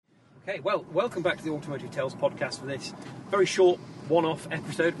Okay, well, welcome back to the Automotive Tales podcast for this very short one-off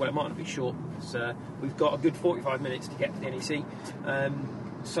episode. Well, it might not be short, because we've got a good 45 minutes to get to the NEC.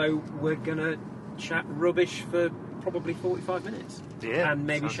 So we're going to chat rubbish for probably 45 minutes. Yeah. And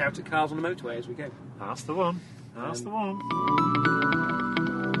maybe shout at cars on the motorway as we go. That's the one. That's the one.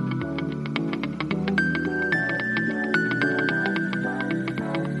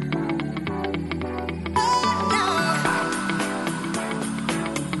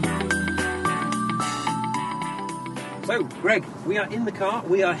 So, Greg, we are in the car.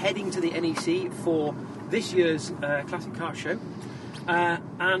 We are heading to the NEC for this year's Classic Car Show.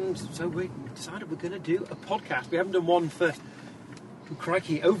 And so we decided we're going to do a podcast. We haven't done one for,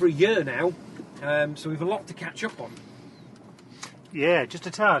 crikey, over a year now. So we've a lot to catch up on. Yeah, just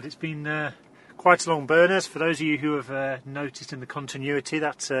a tad. It's been quite a long burners. For those of you who have noticed in the continuity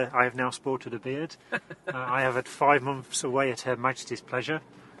that I have now sported a beard. I have had 5 months away at Her Majesty's pleasure.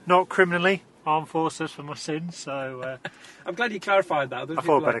 Not criminally. Armed forces for my sins, so... I'm glad you clarified that. There's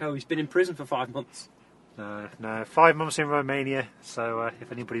people like, he's been in prison for 5 months. No, 5 months in Romania, so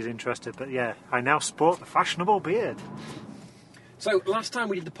if anybody's interested. But yeah, I now sport the fashionable beard. So, last time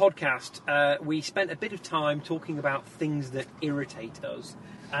we did the podcast, we spent a bit of time talking about things that irritate us.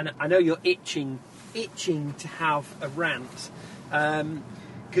 And I know you're itching to have a rant.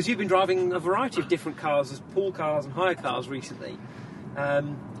 Because you've been driving a variety of different cars as pool cars and hire cars recently.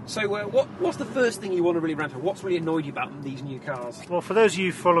 So what's the first thing you want to really rant on? What's really annoyed you about these new cars? Well, for those of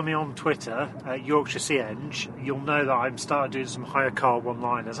you who follow me on Twitter, Yorkshire CNG, you'll know that I'm starting doing some hire car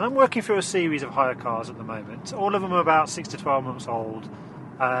one-liners. I'm working through a series of hire cars at the moment. All of them are about 6 to 12 months old.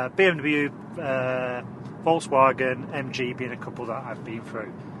 BMW, Volkswagen, MG being a couple that I've been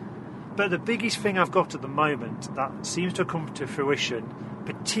through. But the biggest thing I've got at the moment that seems to have come to fruition,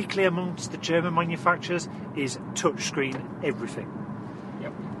 particularly amongst the German manufacturers, is touchscreen everything.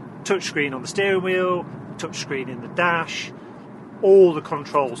 Touchscreen on the steering wheel, touchscreen in the dash, all the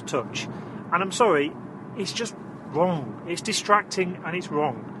controls touch. And I'm sorry, it's just wrong. It's distracting and it's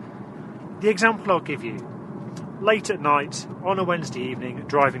wrong. The example I'll give you, late at night on a Wednesday evening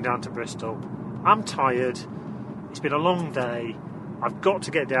driving down to Bristol, I'm tired, it's been a long day, I've got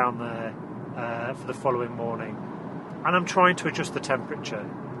to get down there for the following morning, and I'm trying to adjust the temperature.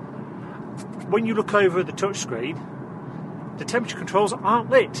 When you look over at the touchscreen, the temperature controls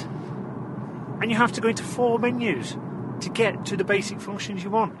aren't lit, and you have to go into 4 menus to get to the basic functions you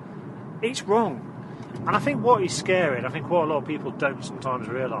want. It's wrong. And I think what is scary, and I think what a lot of people don't sometimes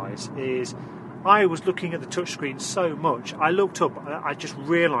realise, is I was looking at the touchscreen so much, I looked up, I just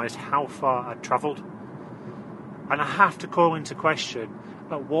realised how far I'd travelled. And I have to call into question,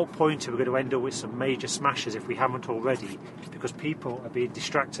 at what point are we going to end up with some major smashes if we haven't already, because people are being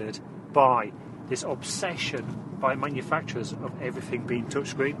distracted by this obsession by manufacturers of everything being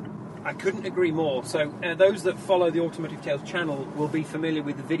touchscreen. I couldn't agree more. So those that follow the Automotive Tales channel will be familiar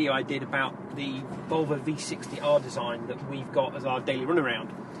with the video I did about the Volvo V60R design that we've got as our daily runaround.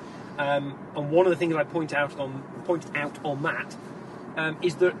 And one of the things I point out on that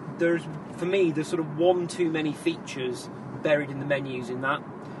is that there's sort of one too many features buried in the menus in that.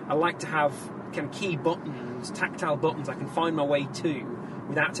 I like to have kind of key buttons, tactile buttons I can find my way to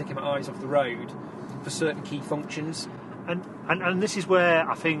without taking my eyes off the road for certain key functions. And this is where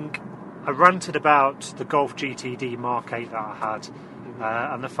I think I ranted about the Golf GTD Mark 8 that I had,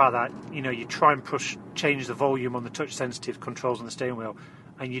 and the fact that, you know, you try and change the volume on the touch-sensitive controls on the steering wheel,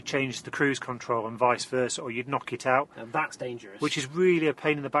 and you change the cruise control and vice versa, or you'd knock it out. And that's dangerous. Which is really a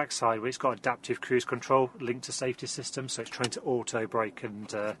pain in the backside, where it's got adaptive cruise control linked to safety systems, so it's trying to auto-brake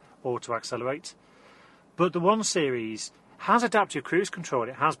and auto-accelerate. But the 1 Series has adaptive cruise control,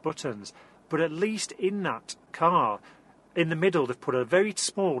 it has buttons, but at least in that car, in the middle, they've put a very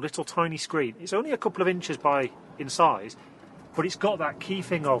small, little tiny screen. It's only a couple of inches in size, but it's got that key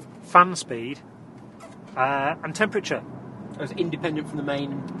thing of fan speed and temperature. It's independent from the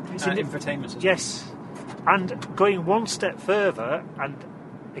main infotainment system. Yes. And going one step further, and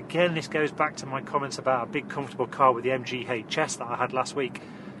again, this goes back to my comments about a big, comfortable car with the MG HS that I had last week.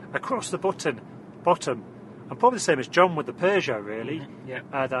 Across the bottom, and probably the same as John with the Peugeot, really,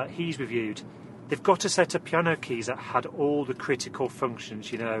 that he's reviewed. They've got a set of piano keys that had all the critical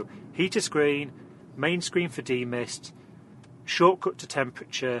functions, you know, heater screen, main screen for demist, shortcut to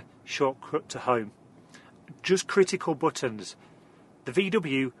temperature, shortcut to home. Just critical buttons. The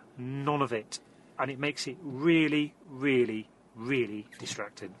VW, none of it. And it makes it really, really, really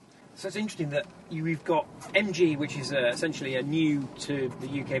distracting. So it's interesting that we've got MG, which is essentially a new to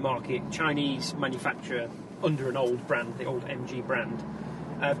the UK market Chinese manufacturer under an old brand, the old MG brand.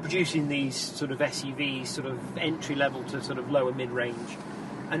 producing these sort of SUVs, sort of entry level to sort of lower mid-range.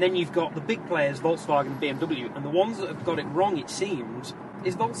 And then you've got the big players, Volkswagen and BMW, and the ones that have got it wrong, it seems,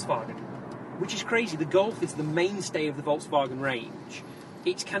 is Volkswagen, which is crazy. The Golf is the mainstay of the Volkswagen range.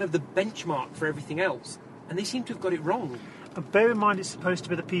 It's kind of the benchmark for everything else, and they seem to have got it wrong. And bear in mind, it's supposed to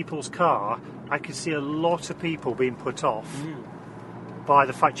be the people's car. I can see a lot of people being put off by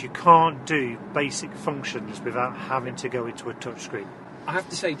the fact you can't do basic functions without having to go into a touchscreen. I have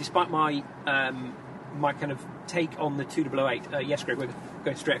to say, despite my my kind of take on the 2008, yes, Greg, we're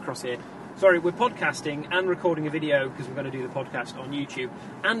going straight across here. Sorry, we're podcasting and recording a video because we're going to do the podcast on YouTube,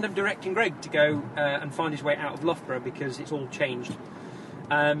 and I'm directing Greg to go and find his way out of Loughborough because it's all changed.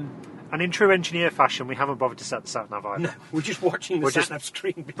 And in true engineer fashion, we haven't bothered to set the sat-nav either. No, we're just watching the sat-nav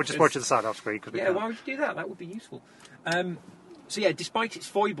screen. We're just watching the sat-nav screen. Yeah, why would you do that? That would be useful. So yeah, despite its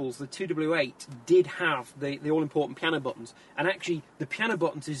foibles, the 2W8 did have the all-important piano buttons, and actually the piano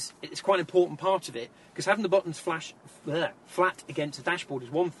buttons is quite an important part of it, because having the buttons flat against the dashboard is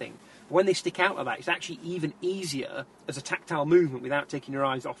one thing, but when they stick out like that, it's actually even easier as a tactile movement without taking your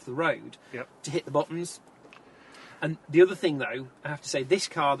eyes off the road to hit the buttons. And the other thing, though, I have to say, this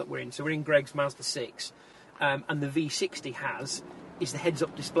car that we're in, so we're in Greg's Mazda 6, and the V60 is the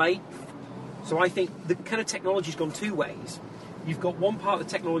heads-up display. So I think the kind of technology's gone two ways. You've got one part of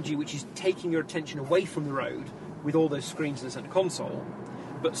the technology which is taking your attention away from the road with all those screens in the centre console,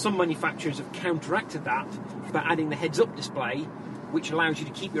 but some manufacturers have counteracted that by adding the heads-up display, which allows you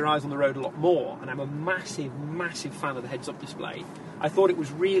to keep your eyes on the road a lot more, and I'm a massive, massive fan of the heads-up display. I thought it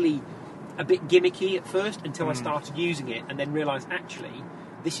was really a bit gimmicky at first until I started using it, and then realised, actually,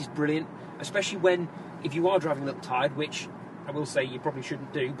 this is brilliant, especially if you are driving a little tired, which I will say you probably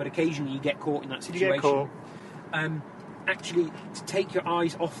shouldn't do, but occasionally you get caught in that situation. You get caught. Actually, to take your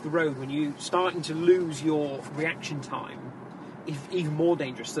eyes off the road when you're starting to lose your reaction time is even more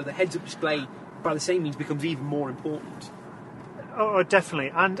dangerous. So the heads-up display, by the same means, becomes even more important. Oh,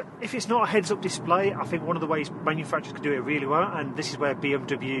 definitely. And if it's not a heads-up display, I think one of the ways manufacturers can do it really well, and this is where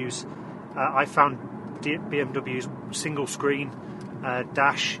BMW's, I found BMW's single-screen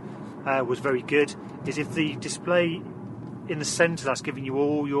dash was very good, is if the display in the centre that's giving you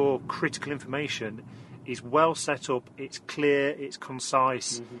all your critical information is well set up, it's clear, it's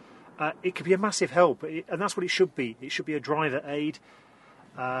concise. It could be a massive help, and that's what it should be. It should be a driver aid.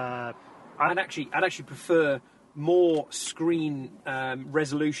 I'd actually prefer more screen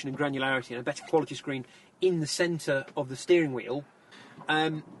resolution and granularity and a better quality screen in the centre of the steering wheel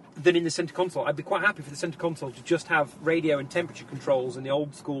than in the centre console. I'd be quite happy for the centre console to just have radio and temperature controls in the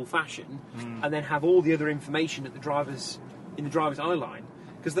old school fashion, and then have all the other information in the driver's eye line.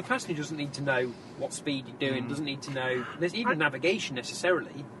 Because the passenger doesn't need to know what speed you're doing, doesn't need to know... There's even navigation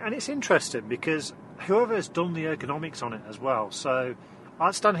necessarily. And it's interesting because whoever has done the ergonomics on it as well, so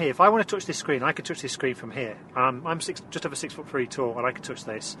I'll stand here. If I want to touch this screen, I can touch this screen from here. I'm just over 6'3" tall, and I can touch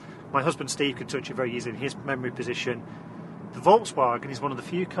this. My husband Steve can touch it very easily in his memory position. The Volkswagen is one of the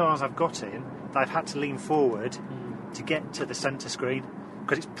few cars I've got in that I've had to lean forward to get to the centre screen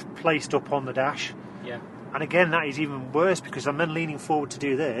because it's placed up on the dash. Yeah. And again, that is even worse because I'm then leaning forward to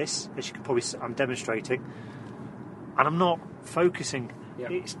do this, as you can probably see, I'm demonstrating, and I'm not focusing. Yeah.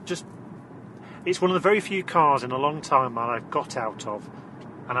 It's one of the very few cars in a long time that I've got out of,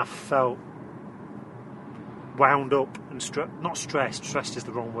 and I felt wound up and not stressed. Stressed is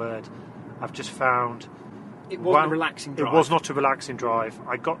the wrong word. I've just found it wasn't a relaxing drive. It was not a relaxing drive.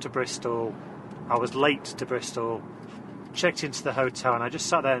 I got to Bristol. I was late to Bristol. Checked into the hotel, and I just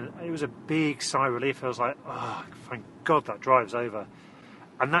sat there, and it was a big sigh of relief. I was like, oh, thank God that drive's over.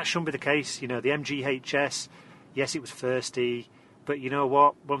 And that shouldn't be the case. You know, the MG HS, yes, it was thirsty, but you know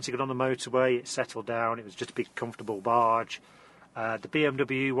what? Once you got on the motorway, it settled down. It was just a big, comfortable barge. The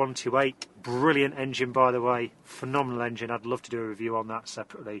BMW 128, brilliant engine, by the way. Phenomenal engine. I'd love to do a review on that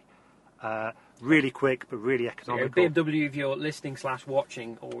separately. Really quick, but really economical. BMW, if you're listening /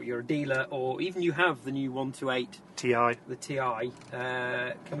 watching, or you're a dealer, or even you have the new 128 Ti, the Ti,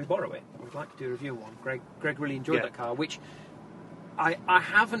 can we borrow it? We'd like to do a review on. Greg really enjoyed that car, which I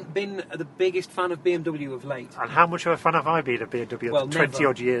haven't been the biggest fan of BMW of late. And how much of a fan have I been of BMW? Well, 20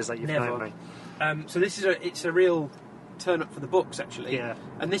 odd years that you've known me. So this is it's a real turn up for the books, actually. Yeah.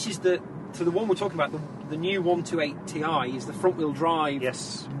 And this is the one we're talking about, the new 128 Ti is the front wheel drive.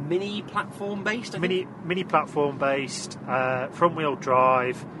 Yes. Mini platform based. Mini platform based, front wheel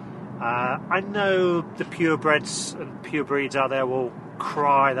drive. I know the purebreds and purebreeds out there will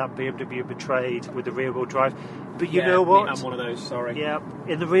cry that BMW betrayed with the rear wheel drive, but you know what? I'm one of those. Sorry. Yeah.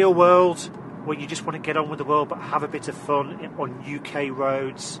 In the real world, where you just want to get on with the world but have a bit of fun on UK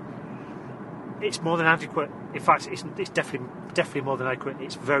roads, it's more than adequate. In fact, it's definitely more than adequate.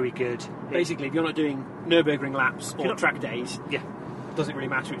 It's very good. Basically, if you're not doing Nürburgring laps or track days, does it really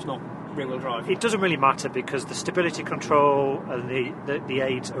matter? It's not rear-wheel drive. It doesn't really matter because the stability control and the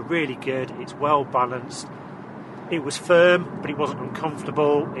aids are really good. It's well balanced. It was firm, but it wasn't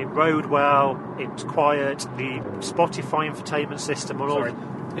uncomfortable. It rode well. It was quiet. The Spotify infotainment system. Sorry,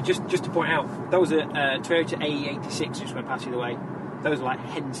 just to point out, that was a Toyota AE86 just went past you the way. Those are like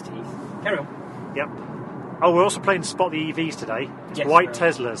hen's teeth. Carry on. Yep. Oh, we're also playing Spot the EVs today. It's yes, white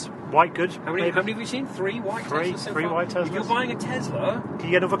Teslas. White good. How many have we seen? 3 white Teslas so three far? white Teslas. If you're buying a Tesla, can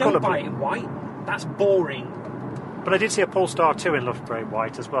you get another don't colour? buy it in white. That's boring. But I did see a Polestar 2 in Loughborough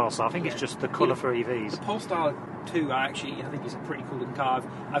white as well, so I think it's just the colour for EVs. The Polestar 2, I think is a pretty cool looking car.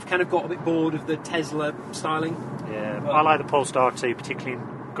 I've kind of got a bit bored of the Tesla styling. Yeah, I like the Polestar 2, particularly in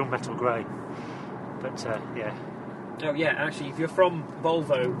gunmetal grey. But, yeah. Oh yeah, actually, if you're from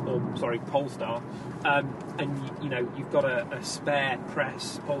Polestar, and you've got a spare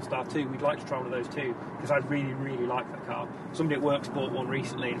press Polestar 2, we'd like to try one of those too, because I really, really like that car. Somebody at work's bought one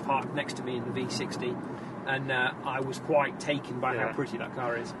recently and parked next to me in the V60, and I was quite taken by how pretty that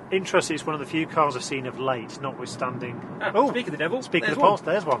car is. Interesting, it's one of the few cars I've seen of late, notwithstanding... Speak of the devil. Speak of the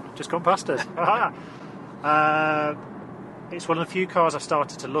Polestar, there's one, just gone past us. It's one of the few cars I've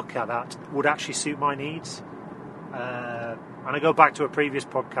started to look at that would actually suit my needs. And I go back to a previous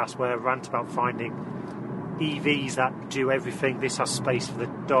podcast where I rant about finding EVs that do everything. This has space for the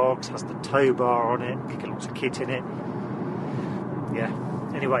dogs, has the tow bar on it, you get lots of kit in it. Yeah,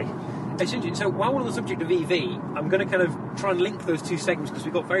 anyway. It's interesting. So while we're on the subject of EV, I'm going to kind of try and link those two segments because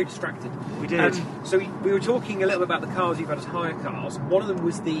we got very distracted. We did. So we were talking a little bit about the cars you've had as hire cars. One of them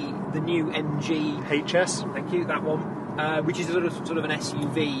was the new MG... HS. Thank you, that one. Which is sort of an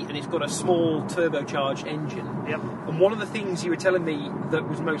SUV, and it's got a small turbocharged engine. Yep. And one of the things you were telling me that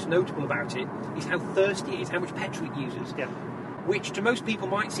was most notable about it is how thirsty it is, how much petrol it uses. Yep. Which to most people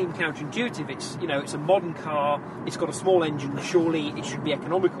might seem counterintuitive. It's a modern car, it's got a small engine, surely it should be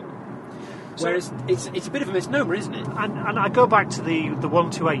economical. Whereas it's a bit of a misnomer, isn't it? And I go back to the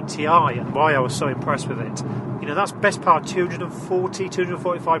 128 Ti and why I was so impressed with it. That's best part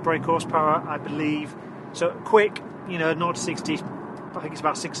 245 brake horsepower, I believe. So quick. 0 to 60, I think it's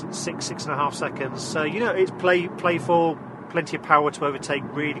about six and a half seconds. So, it's playful, plenty of power to overtake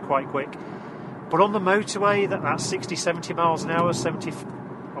really quite quick. But on the motorway, that's 60, 70 miles an hour,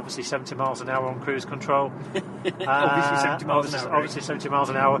 obviously 70 miles an hour on cruise control. Obviously 70 miles an hour. Obviously 70 miles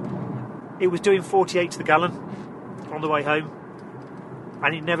an hour. It was doing 48 to the gallon on the way home.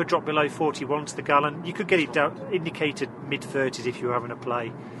 And it never dropped below 41 to the gallon. You could get it down, indicated mid-30s if you were having a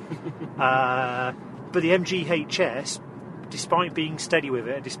play. But the MG HS, despite being steady with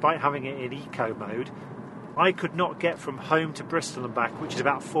it, despite having it in eco mode, I could not get from home to Bristol and back, which is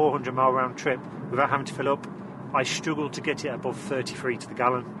about a 400-mile round trip, without having to fill up. I struggled to get it above 33 to the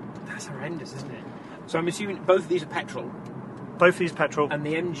gallon. That's horrendous, isn't it? So I'm assuming both of these are petrol. Both of these petrol. And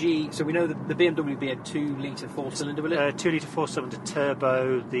the MG, so we know that the BMW will be a 2-litre 4-cylinder, will it? 2-litre 4-cylinder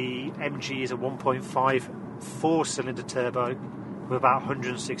turbo. The MG is a 1.5 4-cylinder turbo with about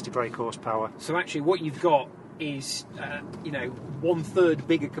 160 brake horsepower. So actually what you've got is, 1/3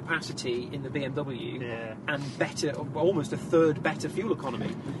 bigger capacity in the BMW and better, almost a third better fuel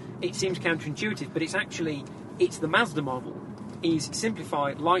economy. It seems counterintuitive, but it's the Mazda model. Is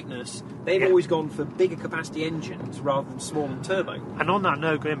simplified lightness. They've always gone for bigger capacity engines rather than small and turbo. And on that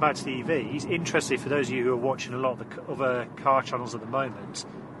note, going back to the EVs, interesting for those of you who are watching a lot of the other car channels at the moment,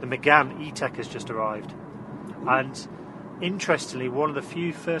 the Megane E-Tech has just arrived. And interestingly, one of the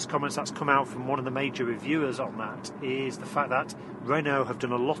few first comments that's come out from one of the major reviewers on that is the fact that Renault have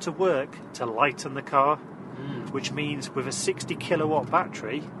done a lot of work to lighten the car, which means with a 60 kilowatt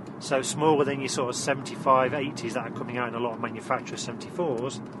battery, so smaller than your sort of 75, 80s that are coming out in a lot of manufacturers'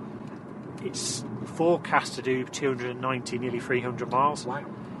 74s, it's forecast to do 290, nearly 300 miles. Wow.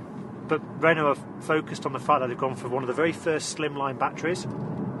 But Renault have focused on the fact that they've gone for one of the very first slimline batteries,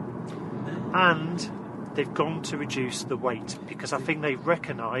 and they've gone to reduce the weight, because I think they've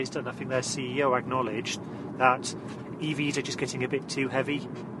recognised, and I think their CEO acknowledged, that EVs are just getting a bit too heavy,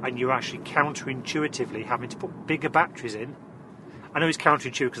 and you're actually counterintuitively having to put bigger batteries in. I know it's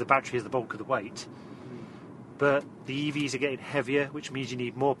counterintuitive because the battery is the bulk of the weight, but the EVs are getting heavier, which means you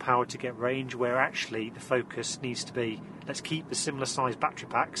need more power to get range, where actually the focus needs to be, let's keep the similar size battery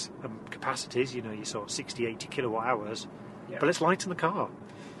packs and capacities, your sort of 60, 80 kilowatt hours, but let's lighten the car.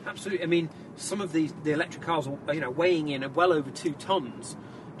 Absolutely. I mean, some of the electric cars are, weighing in well over 2 tonnes.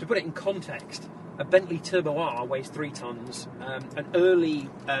 To put it in context, a Bentley Turbo R weighs 3 tonnes. An early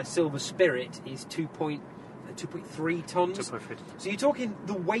Silver Spirit is 2.3 tonnes. 2.3. So you're talking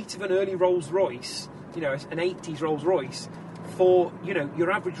the weight of an early Rolls Royce, an 80s Rolls Royce, for your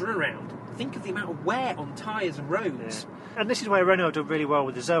average runaround. think of the amount of wear on tyres and roads. Yeah. And this is where Renault done really well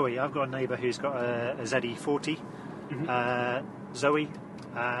with the Zoe. I've got a neighbour who's got a ZE40 Zoe,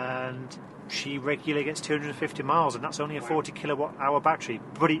 and she regularly gets 250 miles, and that's only a 40 kilowatt hour battery.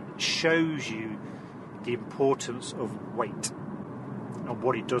 But it shows you the importance of weight and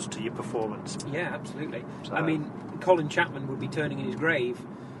what it does to your performance. Yeah, absolutely. So, I mean, Colin Chapman would be turning in his grave.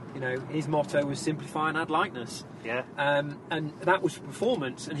 You know, his motto was simplify and add lightness. Yeah. And that was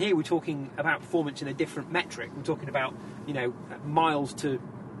performance. And here we're talking about performance in a different metric. We're talking about, you know, miles to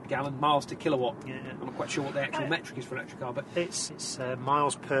gallon, miles to kilowatt. Yeah. I'm not quite sure what the actual metric is for an electric car, but It's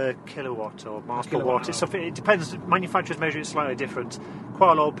miles per kilowatt or miles per kilowatt watt. It's something. It depends. Manufacturers measure it slightly different.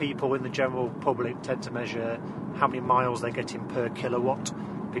 Quite a lot of people in the general public tend to measure how many miles they're getting per kilowatt,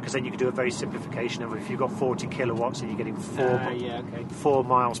 because then you can do a very simplification of if you've got 40 kilowatts and you're getting 4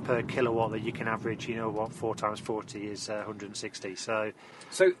 miles per kilowatt, that you can average. You know what? 4 times 40 is 160. So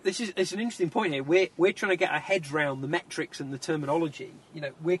it's an interesting point here. We're trying to get our heads around the metrics and the terminology. You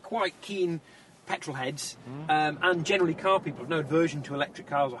know, we're quite keen petrol heads and generally car people have no aversion to electric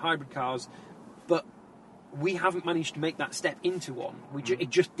cars or hybrid cars, but we haven't managed to make that step into one. It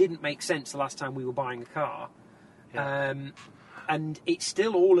just didn't make sense the last time we were buying a car. Yeah. And it's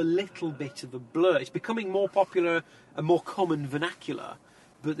still all a little bit of a blur. It's becoming more popular and more common vernacular,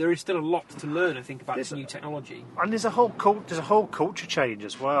 but there is still a lot to learn, I think, about this new technology. And there's a whole culture change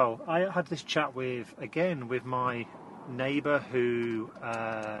as well. I had this chat with my neighbour who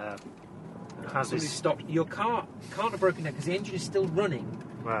has this. Stopped. Your car can't have broken down because the engine is still running.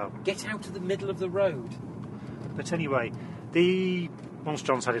 Well, get out of the middle of the road. But anyway, once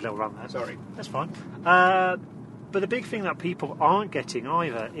John's had a little run there. Sorry, that's fine. But the big thing that people aren't getting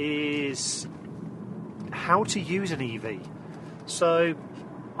either is how to use an EV. So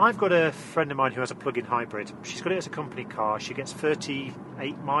I've got a friend of mine who has a plug-in hybrid. She's got it as a company car. She gets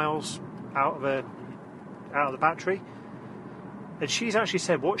 38 miles out of the battery. And she's actually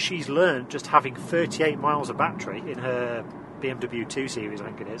said what she's learned just having 38 miles of battery in her BMW 2 Series, I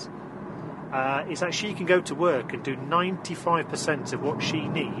think it is that she can go to work and do 95% of what she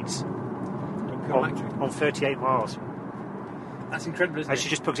needs on 38 miles. That's incredible, isn't it? And she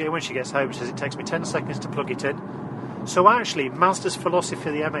just plugs it in when she gets home. She says it takes me 10 seconds to plug it in. So actually, Mazda's philosophy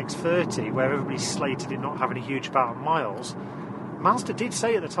for the MX-30, where everybody's slated it not having a huge amount of miles, Mazda did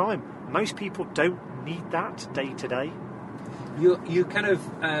say at the time, most people don't need that day to day. You kind of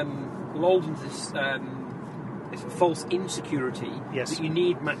lulled into this false insecurity that you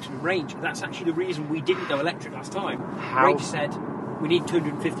need maximum range. That's actually the reason we didn't go electric last time. Range said we need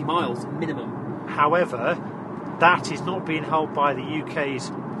 250 miles minimum. However, that is not being held by the UK's...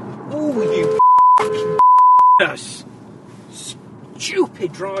 Oh, you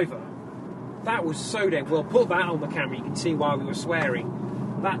stupid driver. That was so damn... Well, put that on the camera, you can see why we were swearing.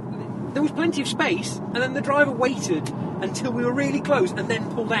 There was plenty of space, and then the driver waited until we were really close and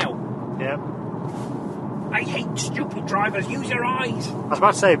then pulled out. Yeah. I hate stupid drivers, use your eyes. I was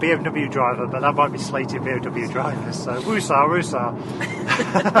about to say a BMW driver, but that might be slated BMW drivers, so woosah.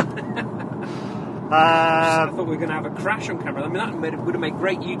 I thought we were going to have a crash on camera. I mean, that would have made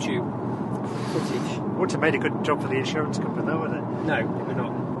great YouTube footage. Would have made a good job for the insurance company, though, wouldn't it? No, probably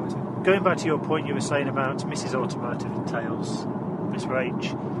not. Going back to your point you were saying about Mrs. Automotive and Tails, Miss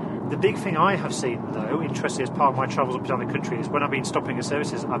Rach, the big thing I have seen, though, interestingly, as part of my travels up and down the country, is when I've been stopping at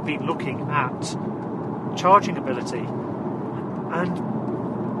services, I've been looking at charging ability,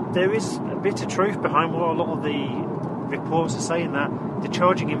 and there is a bit of truth behind what a lot of the reports are saying, that the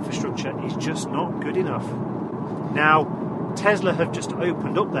charging infrastructure is just not good enough. Now, Tesla have just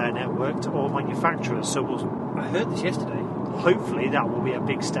opened up their network to all manufacturers, so I heard this yesterday. Hopefully that will be a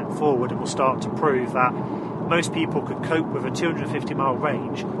big step forward and will start to prove that most people could cope with a 250 mile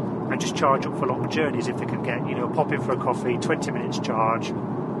range and just charge up for longer journeys if they can get, pop in for a coffee, 20 minutes charge,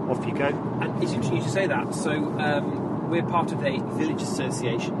 off you go. And it's interesting you should say that. So we're part of a village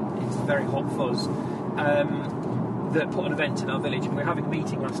association. It's very hot fuzz that put an event in our village, and we were having a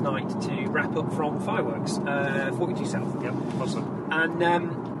meeting last night to wrap up from fireworks, 42 South. Yep, awesome. And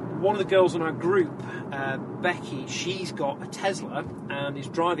one of the girls in our group, Becky, she's got a Tesla and is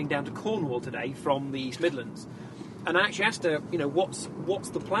driving down to Cornwall today from the East Midlands. And I actually asked her, what's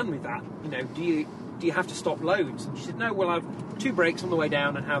the plan with that? Do you have to stop loads? And she said, no, we'll have 2 breaks on the way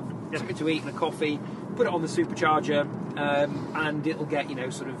down and have something to eat and a coffee, put it on the supercharger, and it'll get,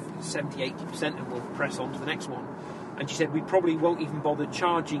 sort of 70-80%, and we'll press on to the next one. And she said we probably won't even bother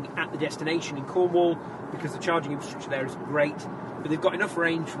charging at the destination in Cornwall because the charging infrastructure there is great, but they've got enough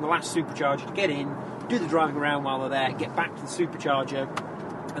range from the last supercharger to get in, do the driving around while they're there, get back to the supercharger,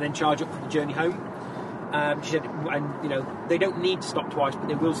 and then charge up for the journey home. She said, and they don't need to stop twice, but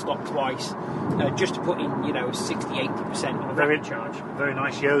they will stop twice, just to put in 60-80% on a rapid charge. Very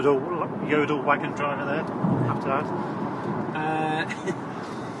nice Yodel wagon driver there. Have to add.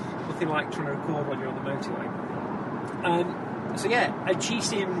 Nothing like trying to record when you're on the motorway. So yeah, and she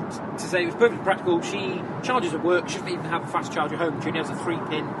seemed to say it was perfectly practical. She charges at work. She doesn't even have a fast charger at home. She only has a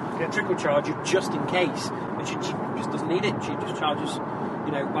 3-pin trickle charger just in case, and she just doesn't need it. She just charges,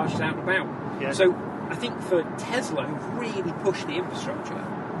 while she's out and about. Yeah. So I think for Tesla, who've really pushed the infrastructure,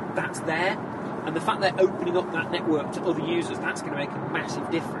 that's there. And the fact they're opening up that network to other users, that's going to make a massive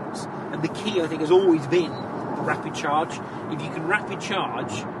difference. And the key, I think, has always been the rapid charge. If you can rapid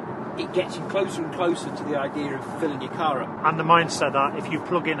charge, it gets you closer and closer to the idea of filling your car up. And the mindset that if you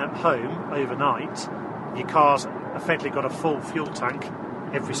plug in at home overnight, your car's effectively got a full fuel tank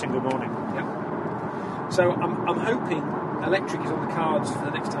every single morning. Yeah. So I'm hoping electric is on the cards for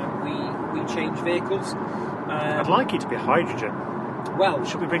the next time we change vehicles. I'd like it to be hydrogen. Well,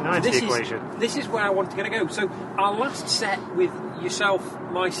 should we bring that into the equation? This is where I want to get go. So our last set with yourself,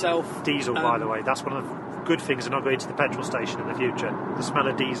 myself... Diesel, by the way. That's one of the good things of not going to the petrol station in the future. The smell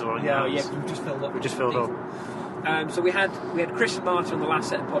of diesel on your nose. Yeah, we've just filled up. We just filled up. So we had Chris and Martin on the last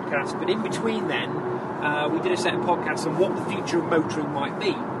set of podcasts, but in between then, we did a set of podcasts on what the future of motoring might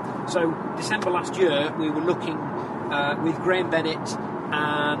be. So December last year, we were looking with Graham Bennett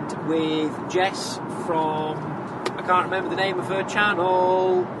and with Jess from... I can't remember the name of her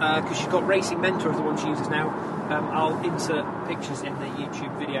channel because she's got Racing Mentor as the one she uses now. I'll insert pictures in the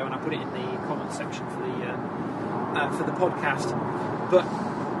YouTube video and I'll put it in the comments section for the podcast. But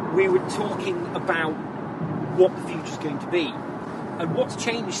we were talking about what the future's going to be. And what's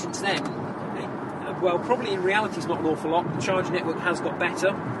changed since then? Well, probably in reality it's not an awful lot. The charging network has got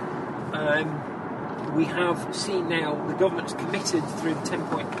better. We have seen now the government's committed through the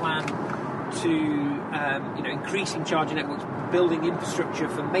 10-point plan to increasing charging networks, building infrastructure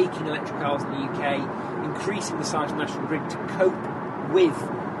for making electric cars in the UK, increasing the size of the national grid to cope with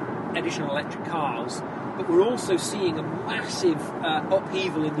additional electric cars. But we're also seeing a massive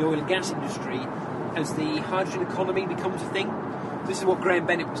upheaval in the oil and gas industry as the hydrogen economy becomes a thing. This is what Graham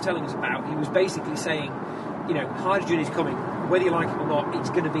Bennett was telling us about. He was basically saying, hydrogen is coming, whether you like it or not, it's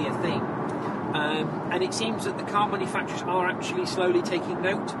going to be a thing. And it seems that the car manufacturers are actually slowly taking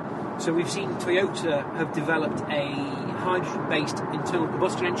note. So we've seen Toyota have developed a hydrogen-based internal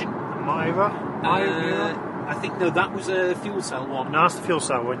combustion engine. Myra? I think, no, that was a fuel cell one. No, that's the fuel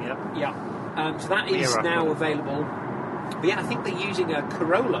cell one, yeah. Yeah. So that is now available. But yeah, I think they're using a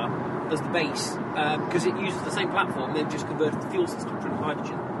Corolla as the base because it uses the same platform. They've just converted the fuel system from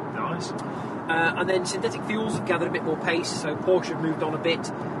hydrogen. Nice. And then synthetic fuels have gathered a bit more pace, so Porsche have moved on a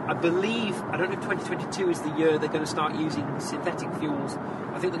bit. I don't know if 2022 is the year they're going to start using synthetic fuels.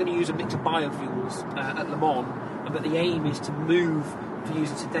 I think they're going to use a mix of biofuels at Le Mans, but the aim is to move to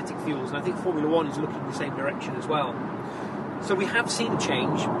using synthetic fuels, and I think Formula One is looking in the same direction as well. So we have seen a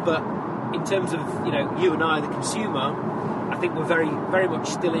change, but in terms of you and I, the consumer, I think we're very, very much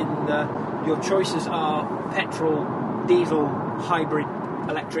still in your choices are petrol, diesel, hybrid,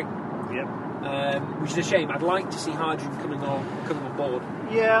 electric. Yep. Which is a shame. I'd like to see hydrogen coming on board.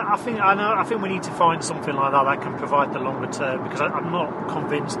 Yeah, I think we need to find something like that can provide the longer term, because I'm not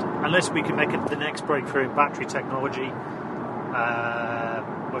convinced unless we can make it the next breakthrough in battery technology,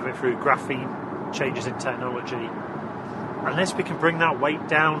 whether through graphene changes in technology. Unless we can bring that weight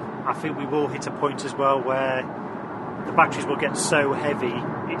down, I think we will hit a point as well where the batteries will get so heavy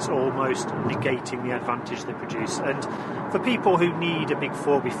it's almost negating the advantage they produce. And for people who need a big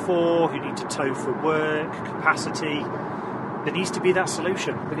 4x4, who need to tow for work, capacity, there needs to be that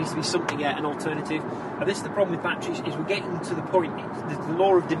solution. There needs to be something, an alternative. And this is the problem with batteries, is we're getting to the point, the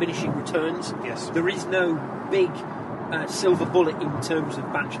law of diminishing returns. Yes. There is no big silver bullet in terms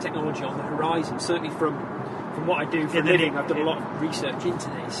of battery technology on the horizon, certainly from what I do for a living. I've done a lot of research into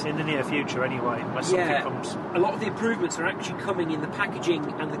this. In the near future anyway, unless something comes. A lot of the improvements are actually coming in the packaging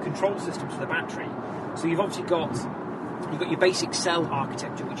and the control systems for the battery. So you've obviously got your basic cell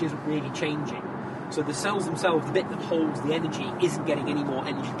architecture, which isn't really changing. So the cells themselves, the bit that holds the energy, isn't getting any more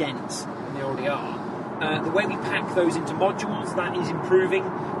energy dense than they already are. The way we pack those into modules, that is improving,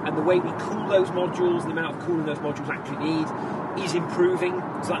 and the way we cool those modules, the amount of cooling those modules actually need, is improving,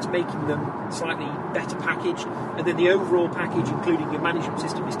 so that's making them slightly better packaged, and then the overall package, including your management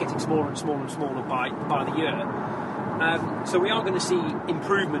system, is getting smaller and smaller and smaller by the year. So we are going to see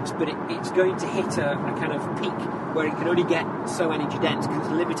improvements, but it's going to hit a kind of peak where it can only get so energy dense because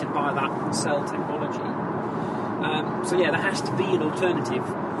it's limited by that cell technology. So yeah, there has to be an alternative.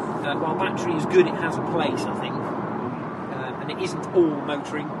 While battery is good, it has a place, I think, and it isn't all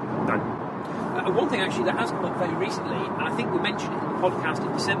motoring. No. One thing actually that has come up very recently, and I think we mentioned it in the podcast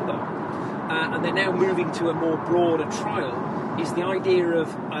in December, and they're now moving to a more broader trial, is the idea of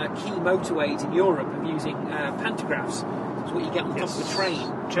key motorways in Europe of using pantographs. It's what you get on top of the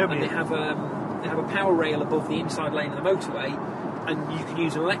train. Germany. And they have a power rail above the inside lane of the motorway, and you can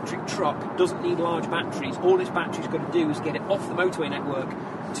use an electric truck, doesn't need large batteries. All its battery's got to do is get it off the motorway network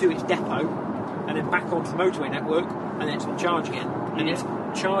to its depot, and then back onto the motorway network, and then it's on charge again. And it's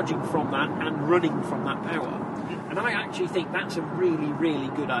charging from that and running from that power. And I actually think that's a really, really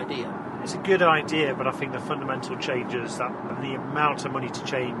good idea. It's a good idea, but I think the fundamental changes and the amount of money to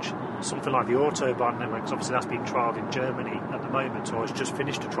change something like the Autobahn network, because obviously that's being trialled in Germany at the moment, or has just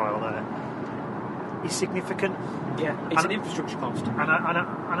finished a trial there, is significant. Yeah, it's an infrastructure cost.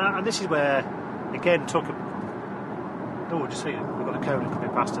 And this is where, again, just see, we've got a Kona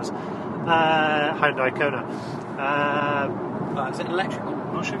coming past us. Hyundai Kona. Is it an electric one?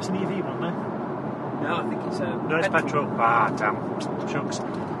 I'm not sure if it's an EV one, no? No, I think it's No, it's petrol. Damn. Chunks.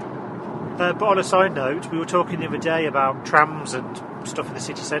 But on a side note, we were talking the other day about trams and stuff in the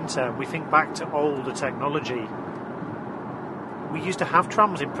city centre. We think back to older technology. We used to have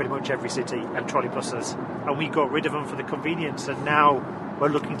trams in pretty much every city and trolley buses, and we got rid of them for the convenience, and now we're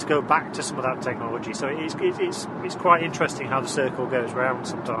looking to go back to some of that technology. So it's quite interesting how the circle goes round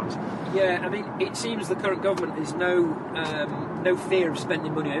sometimes. Yeah, I mean, it seems the current government has no fear of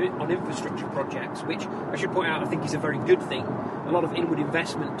spending money on infrastructure projects, which I should point out I think is a very good thing. A lot of inward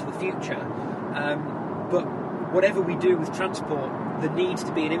investment to the future. But whatever we do with transport, there needs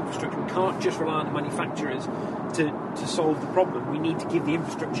to be an infrastructure. We can't just rely on the manufacturers to solve the problem. We need to give the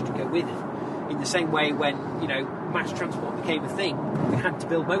infrastructure to go with it. In the same way when, mass transport became a thing, we had to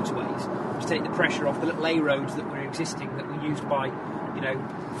build motorways to take the pressure off the little A roads that were existing, that were used by,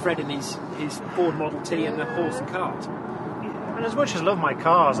 Fred and his Ford Model T and the horse and cart. And as much as I love my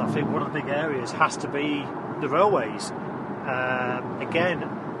cars, I think one of the big areas has to be the railways. Again,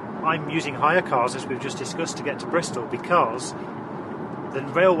 I'm using hire cars, as we've just discussed, to get to Bristol, because the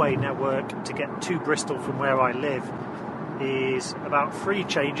railway network to get to Bristol from where I live is about 3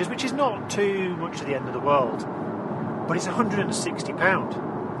 changes, which is not too much of the end of the world, but it's £160.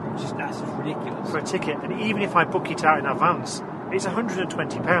 That's ridiculous for a ticket. And even if I book it out in advance, it's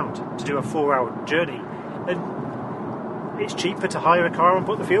 £120 to do a 4-hour journey, and it's cheaper to hire a car and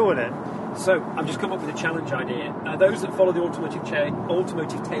put the fuel in it. So I've just come up with a challenge idea. Those that follow the Automotive Tales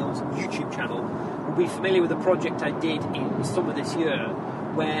YouTube channel will be familiar with a project I did in summer this year,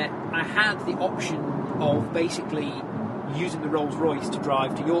 where I had the option of basically using the Rolls-Royce to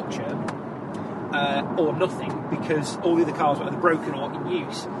drive to Yorkshire, or nothing, because all the other cars were either broken or in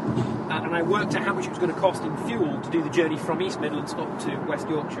use. And I worked out how much it was going to cost in fuel to do the journey from East Midlands up to West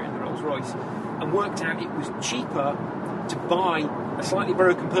Yorkshire in the Rolls-Royce, and worked out it was cheaper to buy a slightly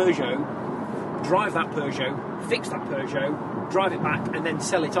broken Peugeot, drive that Peugeot, fix that Peugeot, drive it back, and then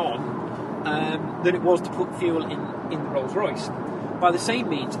sell it on, than it was to put fuel in the Rolls-Royce. By the same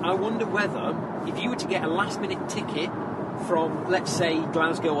means, I wonder whether, if you were to get a last-minute ticket from, let's say,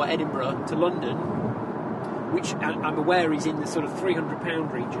 Glasgow or Edinburgh to London, which I'm aware is in the sort of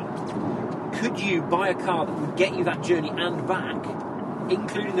 £300 region, could you buy a car that would get you that journey and back,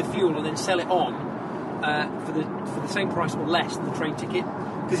 including the fuel, and then sell it on for the same price or less than the train ticket?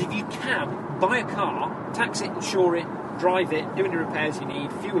 Because if you can, buy a car, tax it, insure it, drive it, do any repairs you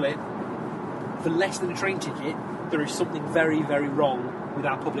need, fuel it, for less than a train ticket, there is something very, very wrong with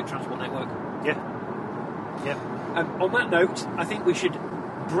our public transport network. Yeah. On that note, I think we should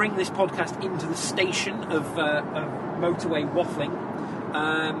bring this podcast into the station of motorway waffling,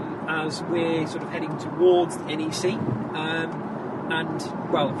 as we're sort of heading towards the NEC. And,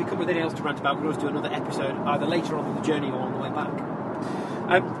 well, if you come with anything else to rant about, we'll always do another episode either later on the journey or on the way back.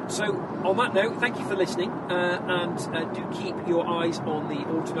 So, on that note, thank you for listening, and do keep your eyes on the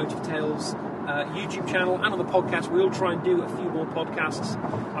Automotive Tales YouTube channel and on the podcast. We'll try and do a few more podcasts.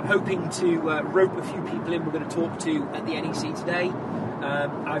 I'm hoping to rope a few people in we're going to talk to at the NEC today.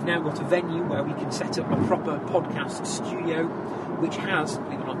 I've now got a venue where we can set up a proper podcast studio, which has,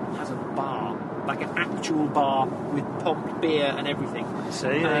 believe it or not, has a bar, like an actual bar with pumped beer and everything. So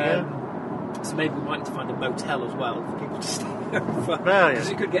there you go. So maybe we might need to find a motel as well for people to stay over, Well, because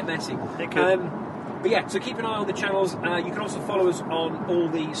it could get messy. It could. But yeah, so keep an eye on the channels. You can also follow us on all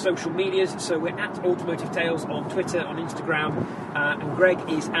the social medias. So we're at Automotive Tales on Twitter, on Instagram, and Greg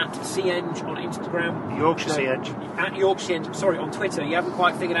is at CNG on Instagram. Yorkshire CNG. At Yorkshire CNG, sorry, on Twitter. You haven't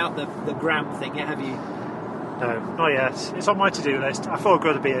quite figured out the gram thing yet, have you? No, not yet. It's on my to-do list. I thought I'd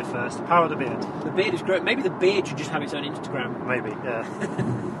grow the beard first. The power of the beard. The beard is great. Maybe the beard should just have its own Instagram. Maybe, yeah.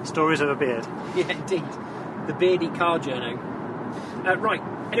 Stories of a beard. Yeah, indeed. The beardy car journey. Right.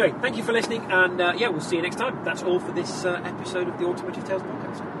 Anyway, thank you for listening, and we'll see you next time. That's all for this episode of the Automotive Tales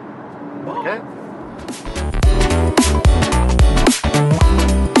podcast. Bye. Okay.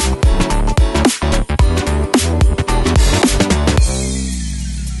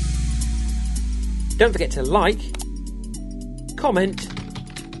 Don't forget to like, comment,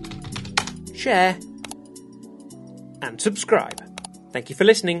 share, and subscribe. Thank you for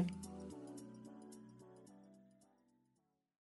listening.